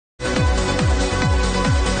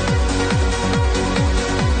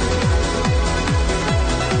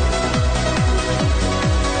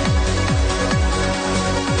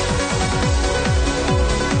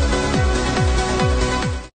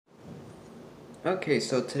Okay,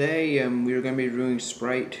 so today we are going to be doing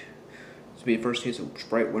Sprite. This will be the first case of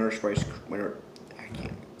Sprite I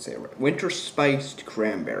can't say it right. Winter Spiced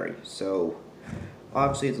Cranberry. So,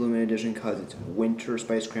 obviously it's limited edition because it's Winter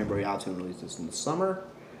Spiced Cranberry. Obviously released this in the summer.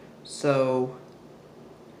 So,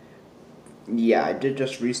 yeah, I did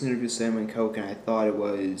just recently review Cinnamon Coke and I thought it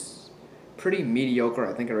was pretty mediocre.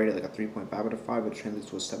 I think I rated like a 3.5 out of 5, which translates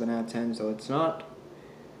to a 7 out of 10. So it's not,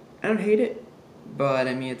 I don't hate it, but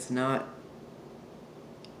I mean it's not.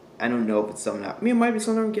 I don't know if it's something. I mean, it might be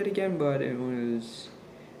something I would get again, but it was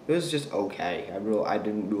just okay. I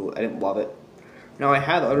didn't love it. Now I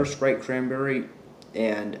had the other Sprite Cranberry,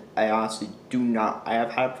 and I honestly do not. I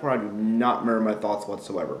have had it before. I do not remember my thoughts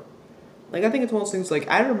whatsoever. Like I think it's one of those things. Like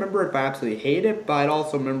I don't remember if I absolutely hate it, but I'd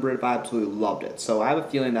also remember if I absolutely loved it. So I have a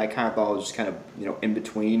feeling that I kind of thought it was just kind of in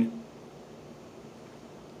between.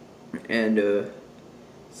 And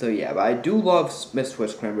so yeah, but I do love Miss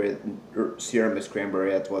Twist Cranberry, or Sierra Miss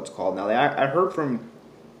Cranberry, that's what it's called now. I heard from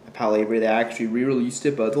pal Avery they actually re-released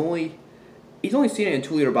it, but he's only seen it in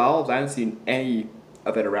 2-liter bottles. I haven't seen any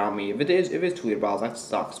of it around me. If it's 2-liter bottles, that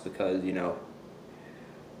sucks because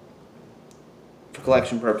for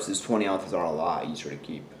collection purposes, 20 ounces are a lot easier to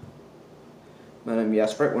keep. But yeah,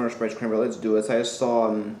 Sprite Winter Sprite Cranberry. Let's do this. I just saw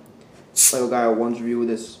like a guy once review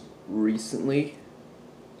this recently.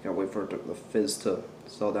 Gotta wait for the fizz to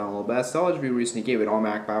slow down a little bit. I saw his review recently. Gave it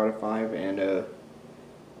automatic 5 out of 5, and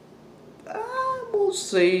we'll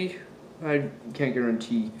see. I can't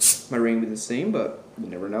guarantee my rating will be the same, but you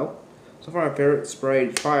never know. So far, my favorite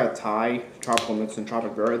Sprite, try a tie, Tropical Mix and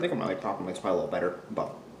Tropic Berry. I think I might like Tropical Mix probably a little better,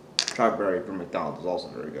 but Tropic Berry from McDonald's is also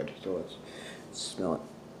very good. So let's smell it.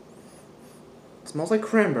 It smells like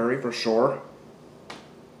cranberry for sure.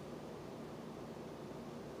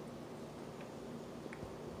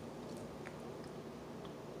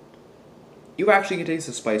 You actually can taste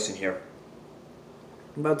the spice in here.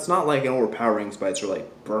 But it's not like an overpowering spice or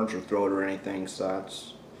like burns your throat or anything, so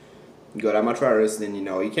that's good. I'd much rather this than,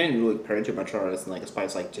 you can't really compare it to much rather this than like a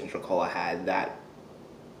spice like Ginger Cola had. That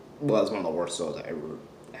was one of the worst sodas I ever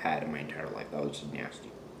had in my entire life. That was just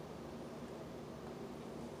nasty.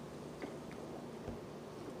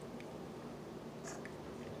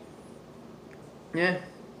 Yeah,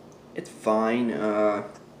 it's fine.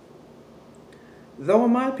 Though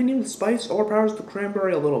in my opinion, the spice overpowers the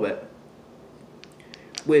cranberry a little bit,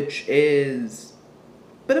 which is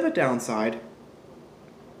a bit of a downside,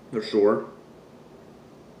 for sure.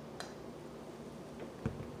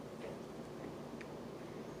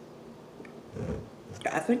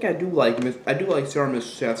 I think I do like Sarah Miss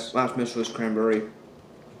Chef's Last Mistress Cranberry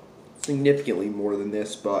significantly more than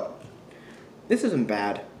this, but this isn't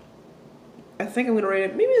bad. I think I'm gonna rate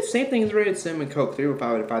it maybe the same thing as rated Cinnamon Coke, 3.5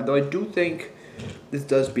 out of 5. Though I do think this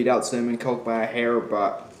does beat out Cinnamon Coke by a hair,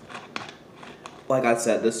 but like I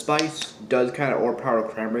said, the spice does kind of overpower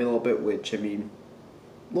cranberry a little bit, which, I mean,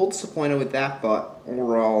 a little disappointed with that, but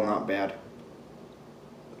overall, not bad.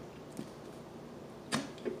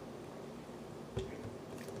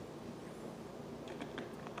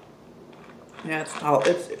 Yeah,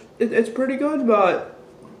 it's pretty good, but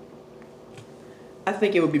I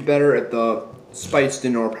think it would be better if the spice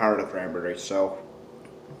didn't overpower the cranberry, so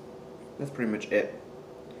that's pretty much it.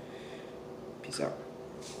 Peace out.